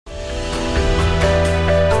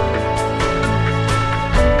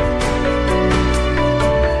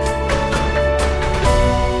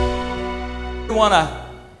want to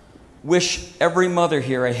wish every mother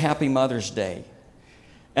here a happy Mother's Day.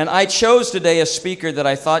 And I chose today a speaker that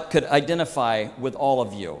I thought could identify with all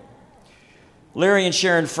of you. Larry and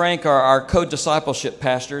Sharon Frank are our co-discipleship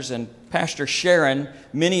pastors, and Pastor Sharon,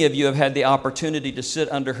 many of you have had the opportunity to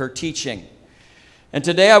sit under her teaching. And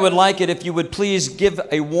today I would like it if you would please give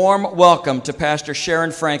a warm welcome to Pastor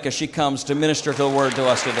Sharon Frank as she comes to minister the word to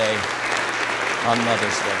us today on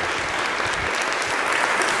Mother's Day.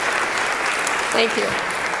 Thank you.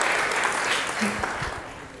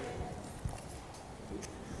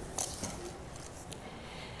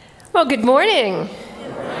 Well, good morning.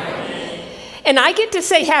 Good morning. And I get to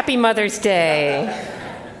say Happy Mother's Day.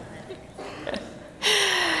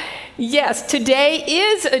 Yes, today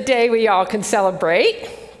is a day we all can celebrate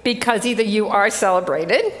because either you are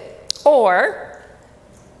celebrated or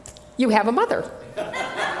you have a mother.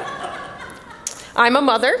 I'm a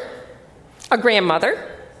mother, a grandmother,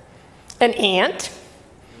 an aunt,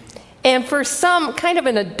 and for some, kind of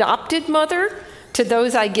an adopted mother to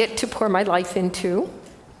those I get to pour my life into.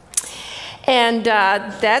 And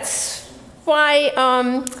that's why,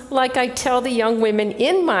 like I tell the young women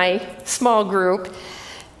in my small group,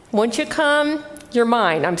 once you come, you're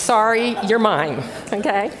mine. I'm sorry, you're mine,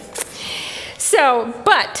 okay? So,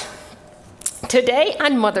 but today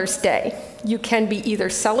on Mother's Day, you can be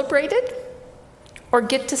either celebrated or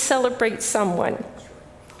get to celebrate someone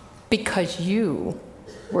because you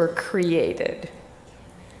were created.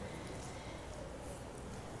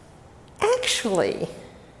 Actually,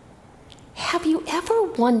 have you ever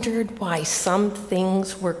wondered why some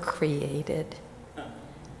things were created?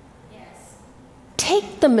 Yes.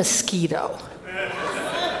 Take the mosquito.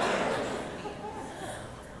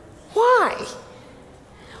 Why?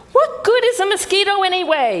 What good is a mosquito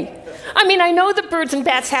anyway? I mean, I know the birds and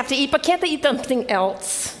bats have to eat, but can't they eat something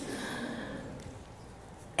else?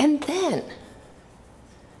 And then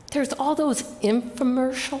there's all those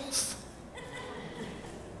infomercials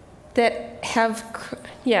that have,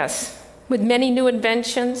 yes, with many new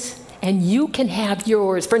inventions, and you can have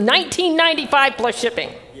yours for $19.95 plus shipping.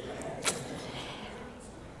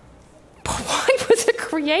 But why was it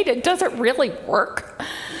created? Does it really work?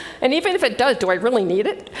 And even if it does, do I really need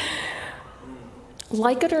it?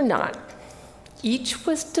 Like it or not, each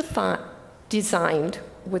was designed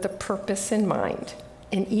with a purpose in mind,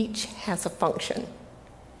 and each has a function.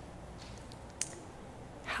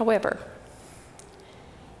 However,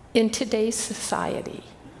 in today's society,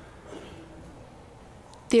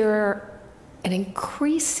 there are an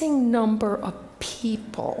increasing number of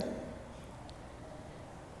people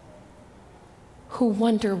who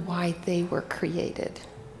wonder why they were created.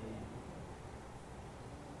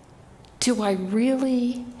 Do I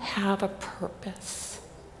really have a purpose?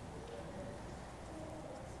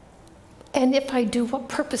 And if I do, what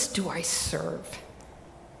purpose do I serve?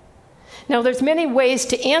 Now, there's many ways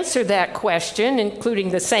to answer that question,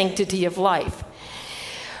 including the sanctity of life.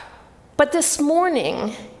 But this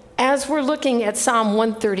morning, as we're looking at Psalm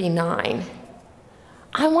 139,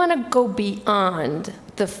 I want to go beyond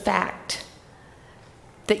the fact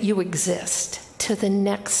that you exist to the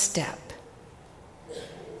next step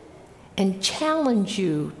and challenge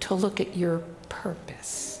you to look at your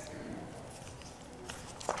purpose.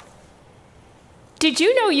 Did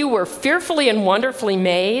you know you were fearfully and wonderfully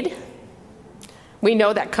made? We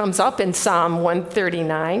know that comes up in Psalm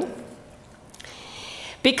 139.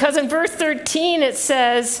 Because in verse 13 it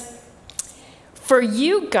says, "For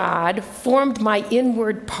you, God, formed my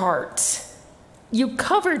inward parts. You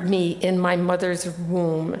covered me in my mother's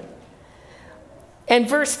womb." And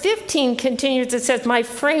verse 15 continues, it says, "My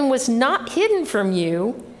frame was not hidden from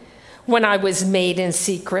you when I was made in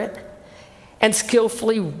secret and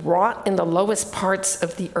skillfully wrought in the lowest parts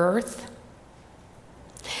of the earth."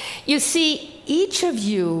 You see, each of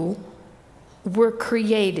you were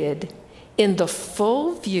created in the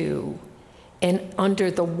full view and under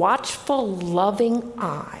the watchful, loving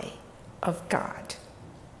eye of God.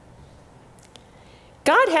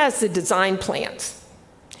 God has the design plans.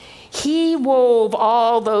 He wove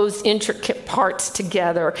all those intricate parts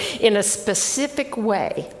together in a specific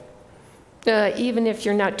way, even if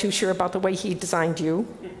you're not too sure about the way he designed you.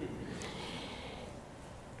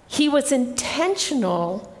 He was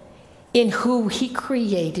intentional in who he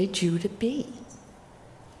created you to be.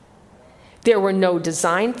 There were no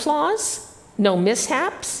design flaws, no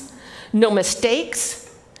mishaps, no mistakes,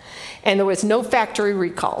 and there was no factory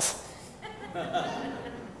recalls.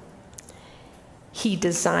 He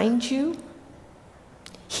designed you.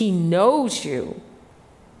 He knows you.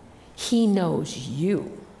 He knows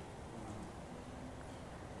you.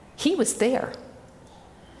 He was there.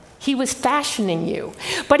 He was fashioning you.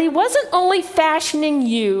 But he wasn't only fashioning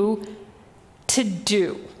you to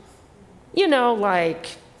do. You know,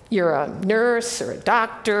 like you're a nurse or a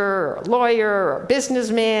doctor or a lawyer or a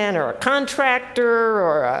businessman or a contractor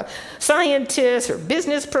or a scientist or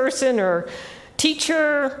business person or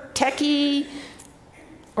teacher, techie,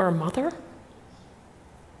 or a mother.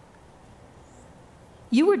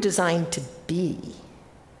 You were designed to be.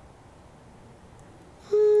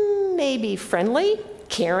 Maybe friendly,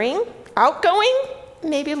 caring, outgoing,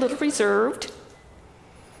 maybe a little reserved.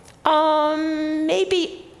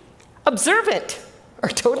 Maybe observant or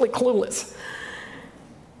totally clueless.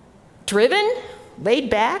 Driven, laid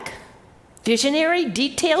back, visionary,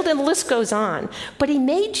 detailed, and the list goes on. But he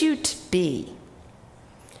made you to be.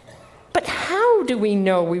 But how do we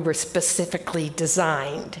know we were specifically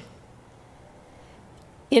designed?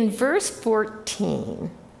 In verse 14,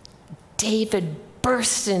 David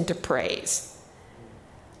bursts into praise.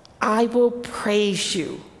 I will praise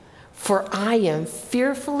you, for I am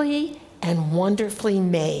fearfully and wonderfully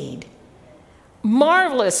made.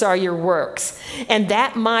 Marvelous are your works, and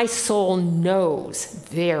that my soul knows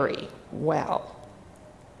very well.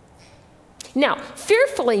 Now,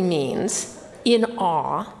 fearfully means in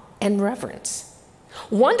awe and reverence.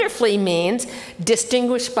 Wonderfully means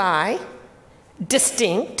distinguished by,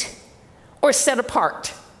 distinct, or set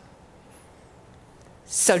apart.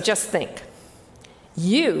 So just think.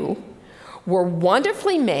 You were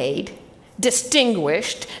wonderfully made,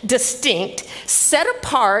 distinguished, distinct, set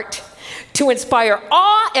apart to inspire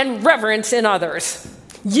awe and reverence in others.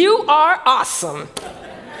 You are awesome.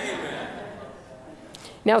 Amen.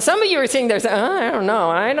 Now, some of you are saying, I don't know,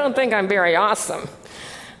 I don't think I'm very awesome.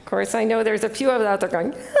 Of course, I know there's a few of us out there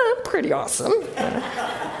going, I'm pretty awesome.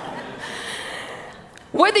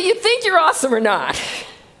 Whether you think you're awesome or not,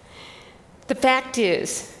 the fact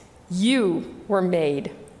is, you were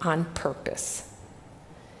made on purpose.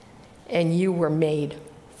 And you were made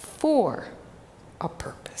for a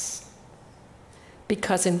purpose.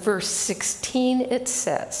 Because in verse 16 it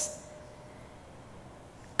says,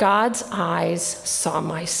 God's eyes saw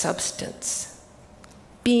my substance,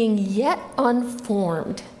 being yet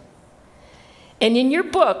unformed. And in your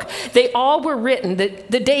book, they all were written,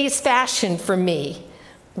 the days fashioned for me,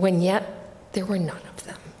 when yet there were none of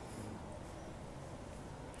them.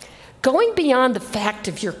 Going beyond the fact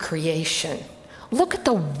of your creation, look at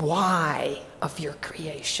the why of your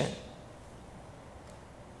creation.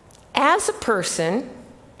 As a person,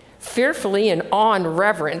 fearfully and awe and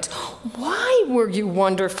reverence, why were you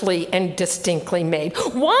wonderfully and distinctly made?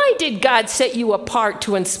 Why did God set you apart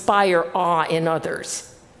to inspire awe in others?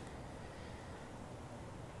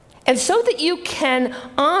 And so that you can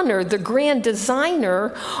honor the grand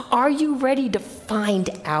designer, are you ready to find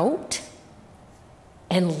out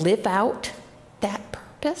and live out that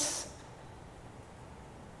purpose?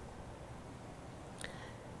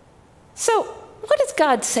 So, what does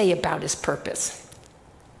God say about his purpose?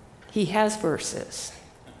 He has verses.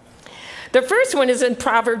 The first one is in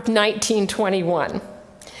Proverbs 19:21,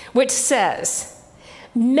 which says,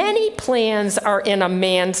 many plans are in a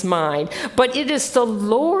man's mind, but it is the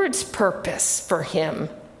Lord's purpose for him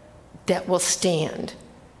that will stand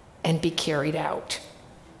and be carried out.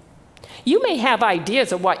 You may have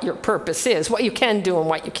ideas of what your purpose is, what you can do and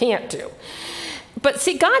what you can't do. But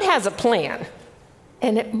see, God has a plan.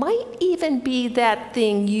 And it might even be that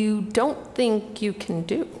thing you don't think you can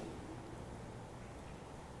do.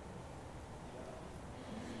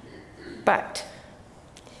 But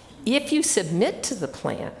if you submit to the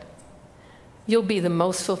plan, you'll be the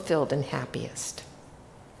most fulfilled and happiest.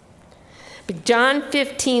 But John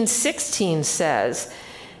 15:16 says,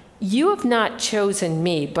 you have not chosen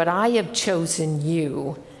me, but I have chosen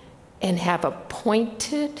you and have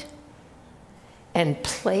appointed and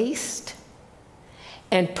placed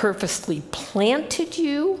and purposely planted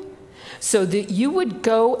you so that you would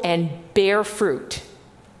go and bear fruit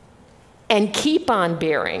and keep on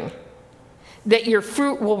bearing, that your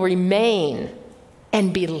fruit will remain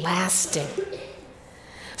and be lasting,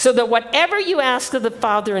 so that whatever you ask of the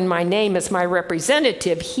Father in my name as my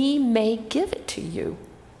representative, he may give it to you.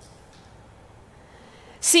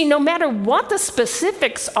 See, no matter what the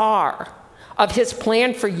specifics are of his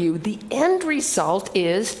plan for you, the end result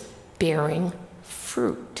is bearing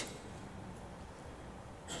fruit.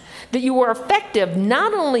 That you are effective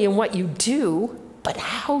not only in what you do, but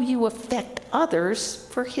how you affect others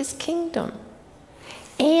for his kingdom.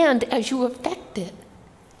 And as you affect it,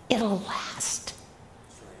 it'll last.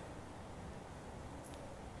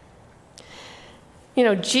 You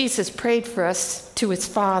know, Jesus prayed for us to his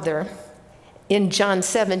Father in John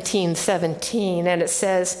 17:17, and it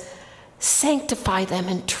says, Sanctify them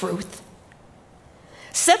in truth.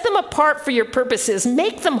 Set them apart for your purposes.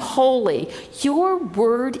 Make them holy. Your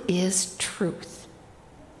word is truth.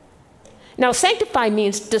 Now, sanctify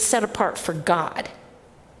means to set apart for God.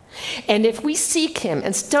 And if we seek him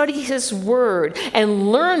and study his word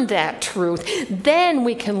and learn that truth, then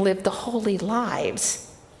we can live the holy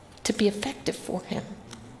lives to be effective for him.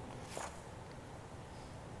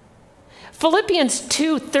 Philippians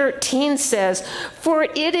 2:13 says, "For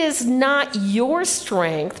it is not your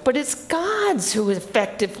strength, but it's God's who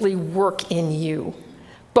effectively work in you,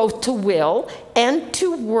 both to will and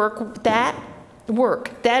to work,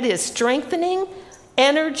 that is strengthening,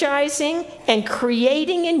 energizing, and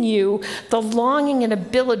creating in you the longing and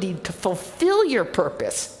ability to fulfill your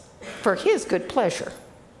purpose for his good pleasure."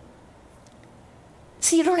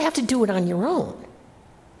 See, you don't have to do it on your own.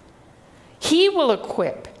 He will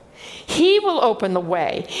equip. He will open the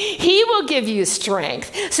way. He will give you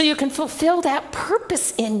strength so you can fulfill that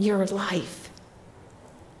purpose in your life.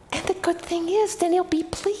 And the good thing is, then he'll be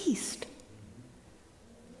pleased.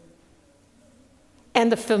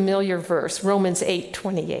 And the familiar verse, Romans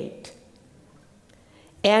 8:28.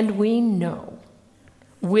 "And we know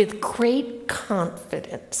with great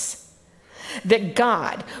confidence that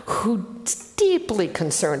God, who's deeply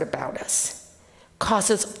concerned about us,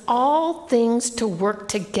 causes all things to work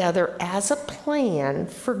together as a plan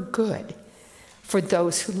for good for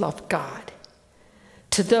those who love God,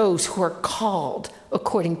 to those who are called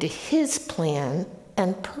according to his plan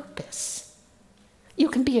and purpose." You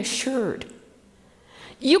can be assured.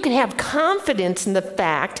 You can have confidence in the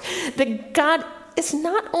fact that God is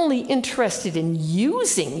not only interested in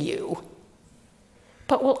using you,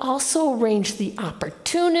 but will also arrange the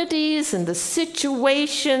opportunities and the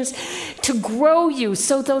situations to grow you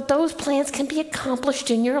so that those plans can be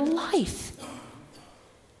accomplished in your life.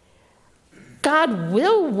 God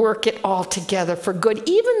will work it all together for good,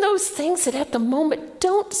 even those things that at the moment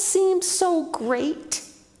don't seem so great.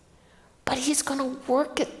 But he's going to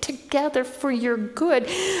work it together for your good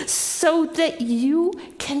so that you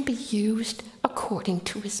can be used according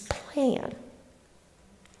to his plan.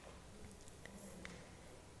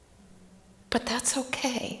 But that's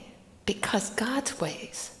okay, because God's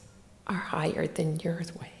ways are higher than your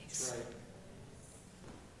ways. Right.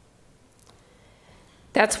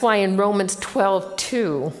 That's why in Romans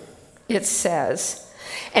 12:2, it says,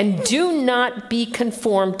 "And do not be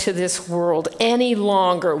conformed to this world any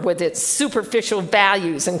longer with its superficial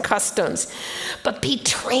values and customs, but be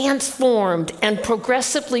transformed and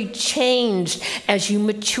progressively changed as you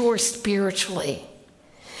mature spiritually,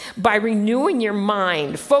 by renewing your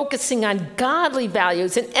mind, focusing on godly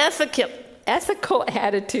values and ethical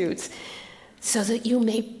attitudes, so that you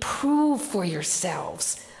may prove for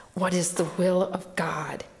yourselves what is the will of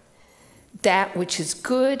God, that which is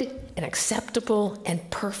good and acceptable and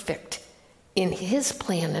perfect in his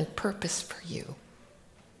plan and purpose for you."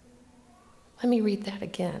 Let me read that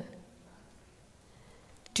again.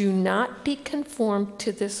 "Do not be conformed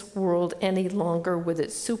to this world any longer with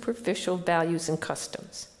its superficial values and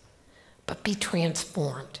customs, but be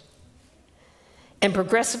transformed and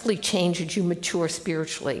progressively change as you mature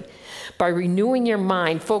spiritually, by renewing your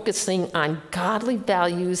mind, focusing on godly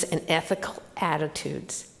values and ethical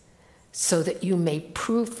attitudes, so that you may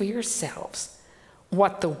prove for yourselves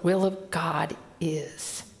what the will of God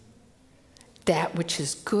is, that which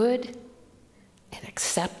is good and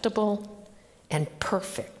acceptable and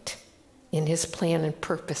perfect in his plan and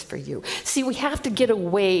purpose for you." See, we have to get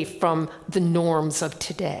away from the norms of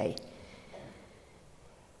today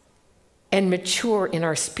and mature in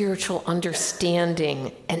our spiritual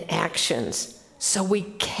understanding and actions so we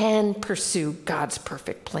can pursue God's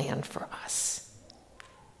perfect plan for us.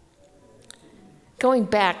 Going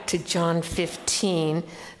back to John 15,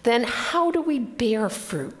 then how do we bear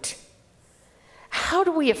fruit? How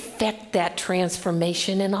do we affect that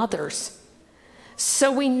transformation in others, so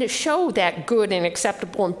we show that good and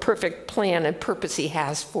acceptable and perfect plan and purpose he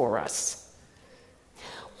has for us?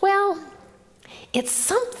 Well, it's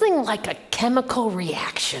something like a chemical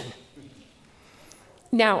reaction.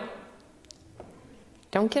 Now,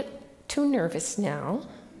 don't get too nervous now.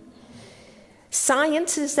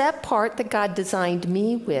 Science is that part that God designed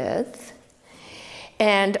me with.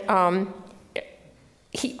 And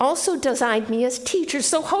he also designed me as teacher,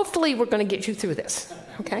 so hopefully we're going to get you through this,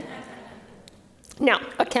 okay? Now,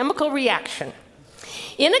 a chemical reaction.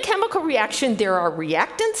 In a chemical reaction, there are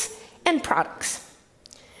reactants and products.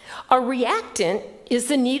 A reactant is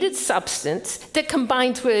the needed substance that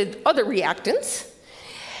combines with other reactants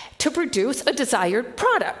to produce a desired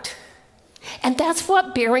product. And that's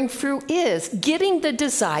what bearing fruit is, getting the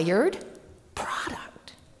desired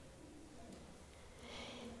product.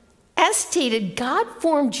 As stated, God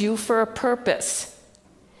formed you for a purpose.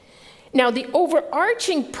 Now, the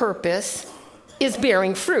overarching purpose is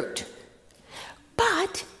bearing fruit.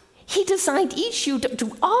 But he designed each you to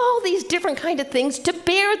do all these different kind of things to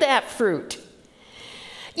bear that fruit.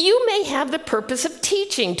 You may have the purpose of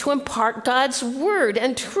teaching, to impart God's word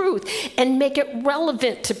and truth and make it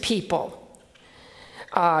relevant to people.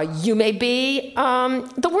 You may be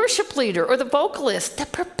the worship leader or the vocalist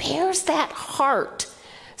that prepares that heart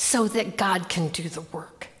so that God can do the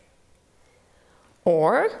work.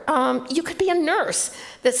 Or you could be a nurse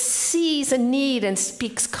that sees a need and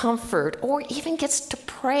speaks comfort, or even gets to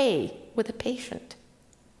pray with a patient.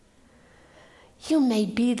 You may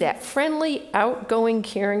be that friendly, outgoing,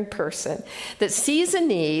 caring person that sees a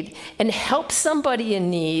need and helps somebody in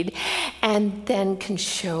need and then can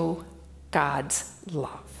show God's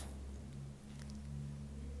love.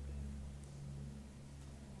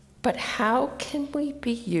 But how can we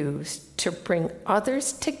be used to bring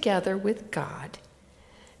others together with God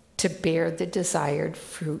to bear the desired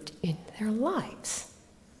fruit in their lives?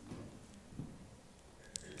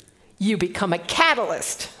 You become a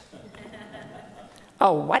catalyst.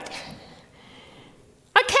 A what?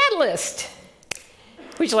 A catalyst.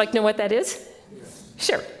 Would you like to know what that is?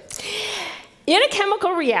 Sure. In a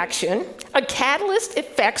chemical reaction, a catalyst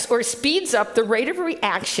affects or speeds up the rate of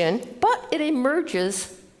reaction, but it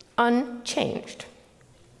emerges unchanged.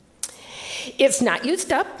 It's not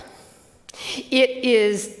used up. It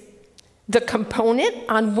is the component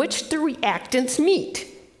on which the reactants meet,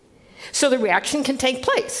 so the reaction can take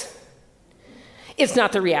place. It's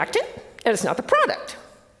not the reactant, and it's not the product.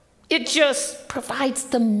 It just provides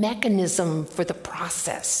the mechanism for the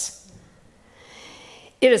process.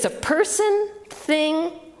 It is a person,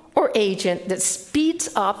 thing, or agent that speeds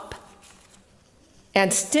up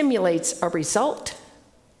and stimulates a result,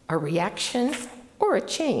 a reaction, or a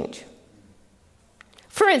change.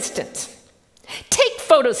 For instance, take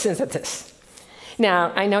photosynthesis.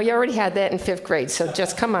 Now, I know you already had that in 5th grade, so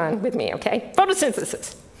just come on with me, okay?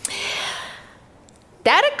 Photosynthesis.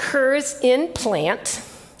 That occurs in plants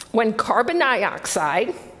when carbon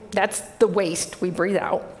dioxide, that's the waste we breathe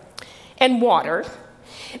out, and water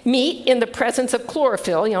meet in the presence of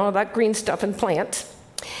chlorophyll, you know, that green stuff in plants,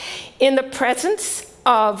 in the presence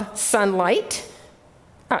of sunlight,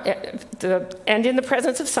 and in the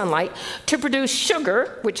presence of sunlight to produce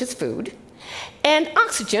sugar, which is food, and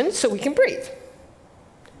oxygen so we can breathe.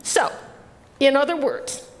 So, in other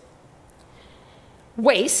words,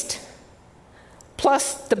 waste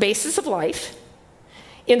plus the basis of life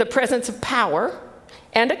in the presence of power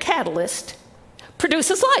and a catalyst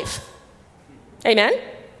produces life. Amen?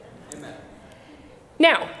 Amen.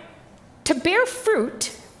 Now, to bear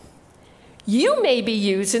fruit, you may be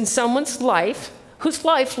used in someone's life whose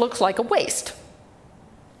life looks like a waste.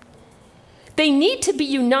 They need to be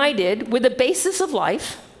united with the basis of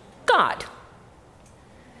life, God.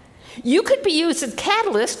 You could be used as a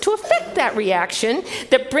catalyst to affect that reaction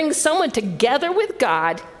that brings someone together with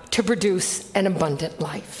God to produce an abundant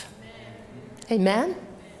life. Amen?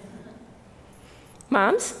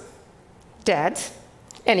 Moms, dads,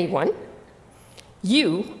 anyone,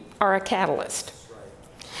 you are a catalyst.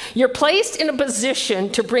 You're placed in a position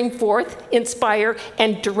to bring forth, inspire,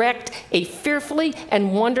 and direct a fearfully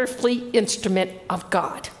and wonderfully instrument of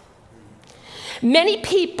God. Many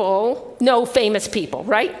people know famous people,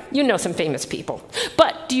 right? You know some famous people.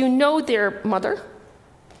 But do you know their mother,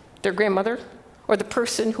 their grandmother, or the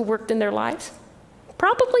person who worked in their lives?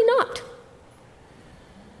 Probably not.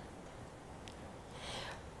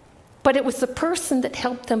 But it was the person that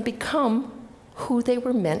helped them become who they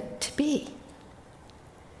were meant to be.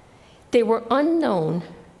 They were unknown,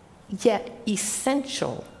 yet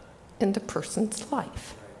essential in the person's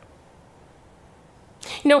life.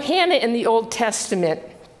 You know, Hannah in the Old Testament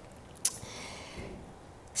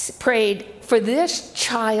prayed, "For this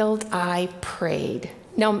child I prayed."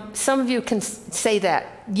 Now, some of you can say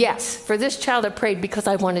that. Yes, for this child I prayed because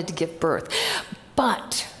I wanted to give birth.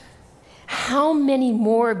 But how many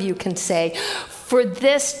more of you can say, "For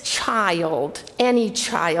this child, any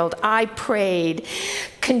child, I prayed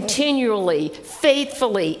continually,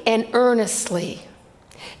 faithfully, and earnestly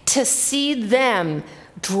to see them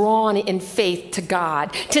drawn in faith to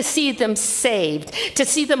God, to see them saved, to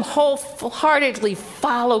see them wholeheartedly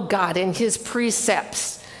follow God and his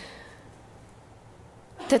precepts,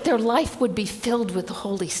 that their life would be filled with the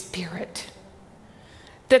Holy Spirit,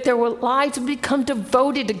 that their lives would become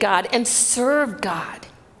devoted to God and serve God,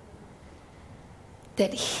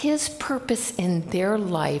 that his purpose in their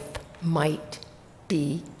life might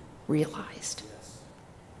be realized."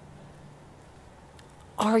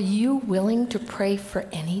 Are you willing to pray for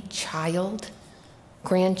any child,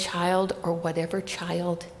 grandchild, or whatever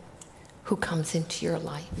child who comes into your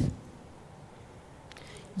life?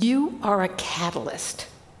 You are a catalyst.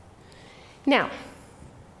 Now,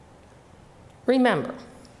 remember,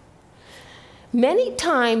 many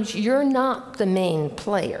times you're not the main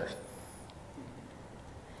player.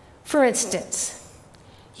 For instance,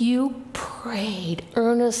 you prayed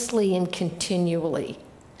earnestly and continually.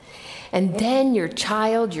 And then your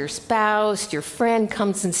child, your spouse, your friend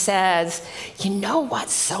comes and says, you know what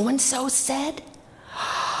so-and-so said?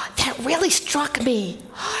 That really struck me.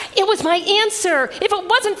 It was my answer. If it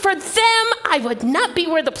wasn't for them, I would not be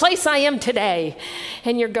where the place I am today.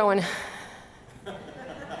 And you're going,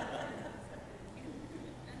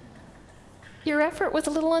 your effort was a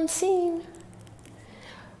little unseen.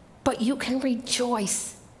 But you can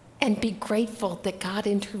rejoice and be grateful that God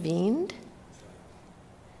intervened.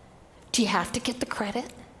 Do you have to get the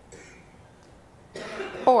credit?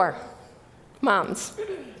 Or, moms,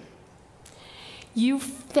 you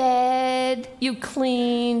fed, you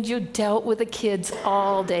cleaned, you dealt with the kids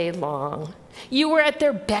all day long. You were at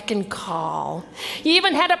their beck and call. You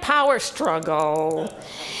even had a power struggle.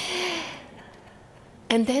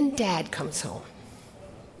 And then Dad comes home.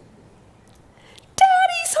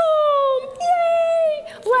 Daddy's home! Yay!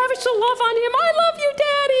 Lavish the love on him. I love you,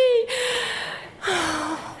 Daddy!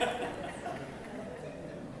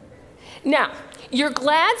 Now, you're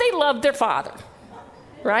glad they loved their father,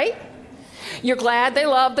 right? You're glad they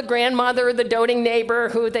love the grandmother or the doting neighbor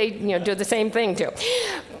who they do the same thing to.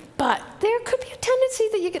 But there could be a tendency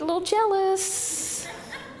that you get a little jealous.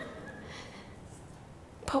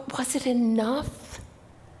 But was it enough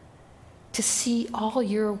to see all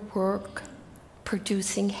your work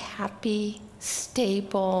producing happy,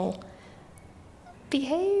 stable,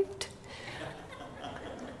 behaved,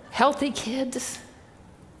 healthy kids?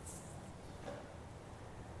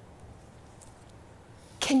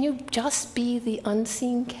 Can you just be the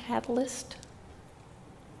unseen catalyst?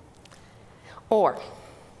 Or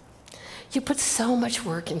you put so much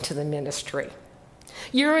work into the ministry.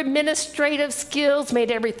 Your administrative skills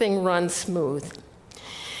made everything run smooth.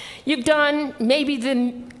 You've done maybe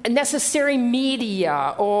the necessary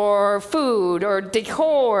media or food or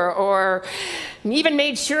decor, or even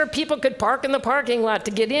made sure people could park in the parking lot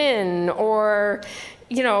to get in, or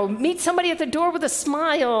meet somebody at the door with a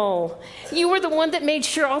smile. You were the one that made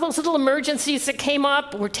sure all those little emergencies that came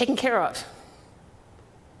up were taken care of.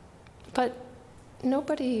 But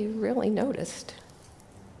nobody really noticed.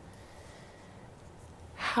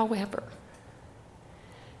 However,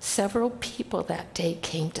 several people that day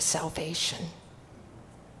came to salvation,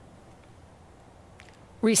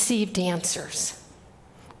 received answers,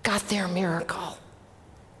 got their miracle.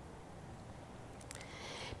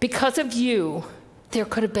 Because of you, there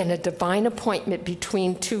could have been a divine appointment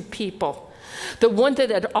between two people. The one that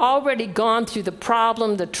had already gone through the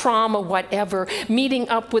problem, the trauma, whatever, meeting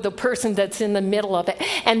up with a person that's in the middle of it.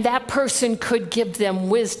 And that person could give them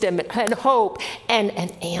wisdom and hope and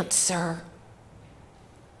an answer.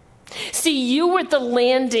 See, you were the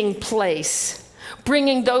landing place,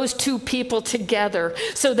 bringing those two people together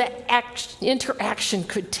so that interaction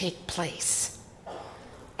could take place.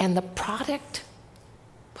 And the product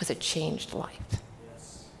was a changed life.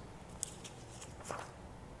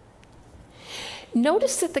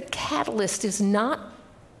 Notice that the catalyst is not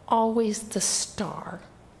always the star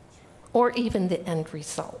or even the end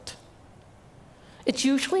result. It's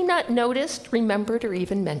usually not noticed, remembered, or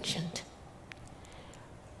even mentioned.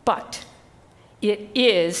 But it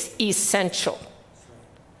is essential.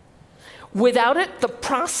 Without it, the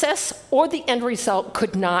process or the end result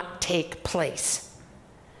could not take place.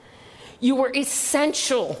 You were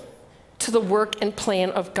essential to the work and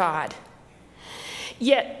plan of God.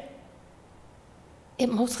 Yet,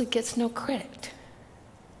 it mostly gets no credit.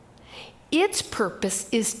 Its purpose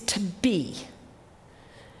is to be.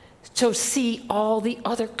 So see all the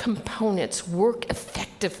other components work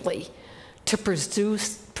effectively to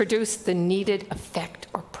produce the needed effect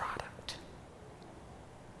or product.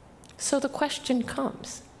 So the question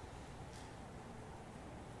comes,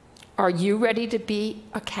 are you ready to be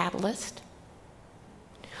a catalyst?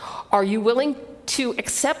 Are you willing to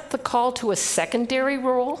accept the call to a secondary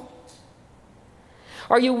role?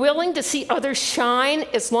 Are you willing to see others shine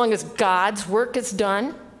as long as God's work is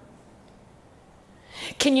done?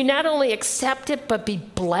 Can you not only accept it, but be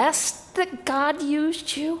blessed that God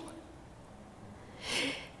used you?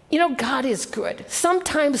 God is good.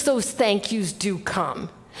 Sometimes those thank yous do come.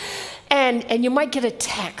 And you might get a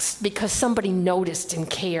text because somebody noticed and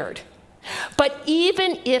cared. But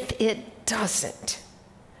even if it doesn't,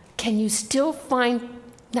 can you still find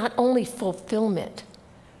not only fulfillment,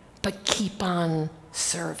 but keep on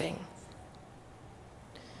serving.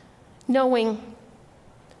 Knowing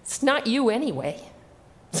it's not you anyway.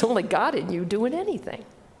 It's only God in you doing anything.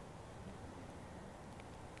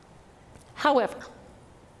 However,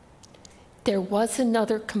 there was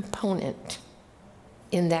another component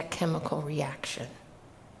in that chemical reaction.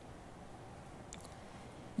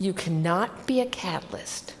 You cannot be a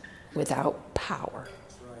catalyst without power.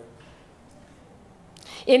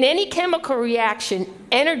 In any chemical reaction,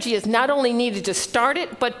 energy is not only needed to start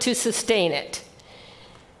it, but to sustain it.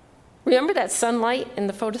 Remember that sunlight in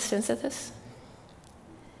the photosynthesis?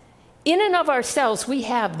 In and of ourselves, we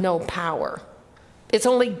have no power. It's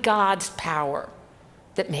only God's power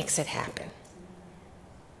that makes it happen.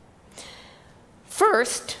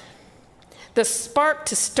 First, the spark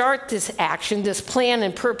to start this action, this plan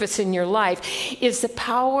and purpose in your life, is the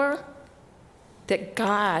power that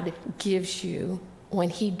God gives you when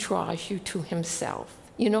he draws you to himself.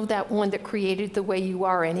 You know, that one that created the way you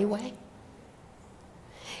are anyway?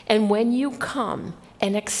 And when you come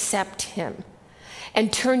and accept him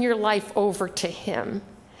and turn your life over to him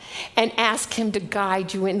and ask him to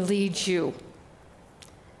guide you and lead you,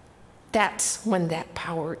 that's when that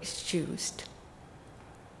power is used.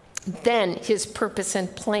 Then his purpose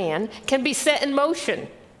and plan can be set in motion,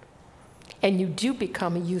 and you do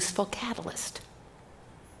become a useful catalyst.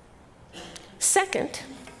 Second,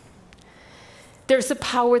 there's the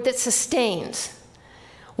power that sustains.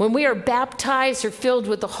 When we are baptized or filled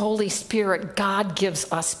with the Holy Spirit, God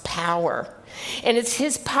gives us power. And it's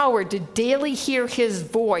his power to daily hear his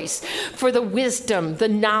voice for the wisdom, the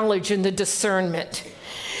knowledge, and the discernment.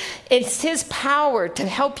 It's his power to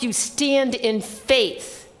help you stand in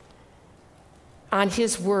faith on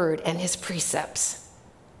his word and his precepts.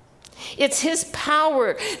 It's his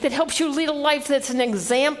power that helps you lead a life that's an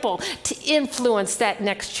example to influence that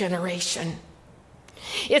next generation.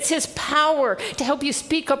 It's his power to help you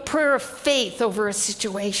speak a prayer of faith over a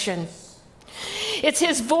situation. It's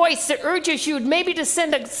his voice that urges you maybe to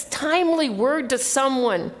send a timely word to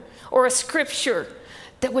someone or a scripture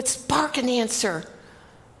that would spark an answer,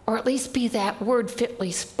 or at least be that word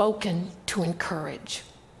fitly spoken to encourage.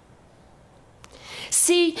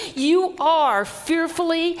 See, you are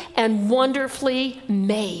fearfully and wonderfully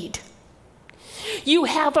made. You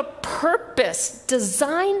have a purpose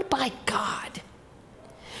designed by God.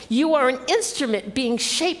 You are an instrument being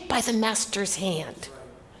shaped by the master's hand.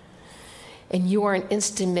 And you are an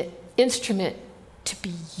instrument to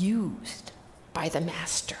be used by the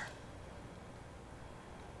master.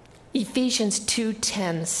 Ephesians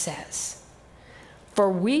 2:10 says, "For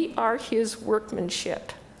we are his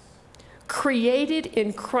workmanship, created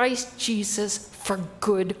in Christ Jesus for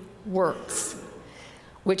good works,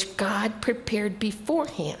 which God prepared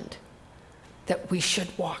beforehand that we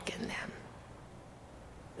should walk in them."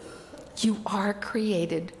 You are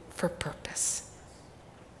created for purpose.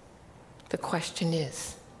 The question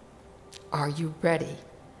is, are you ready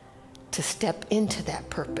to step into that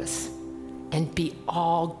purpose and be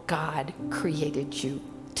all God created you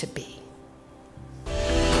to be?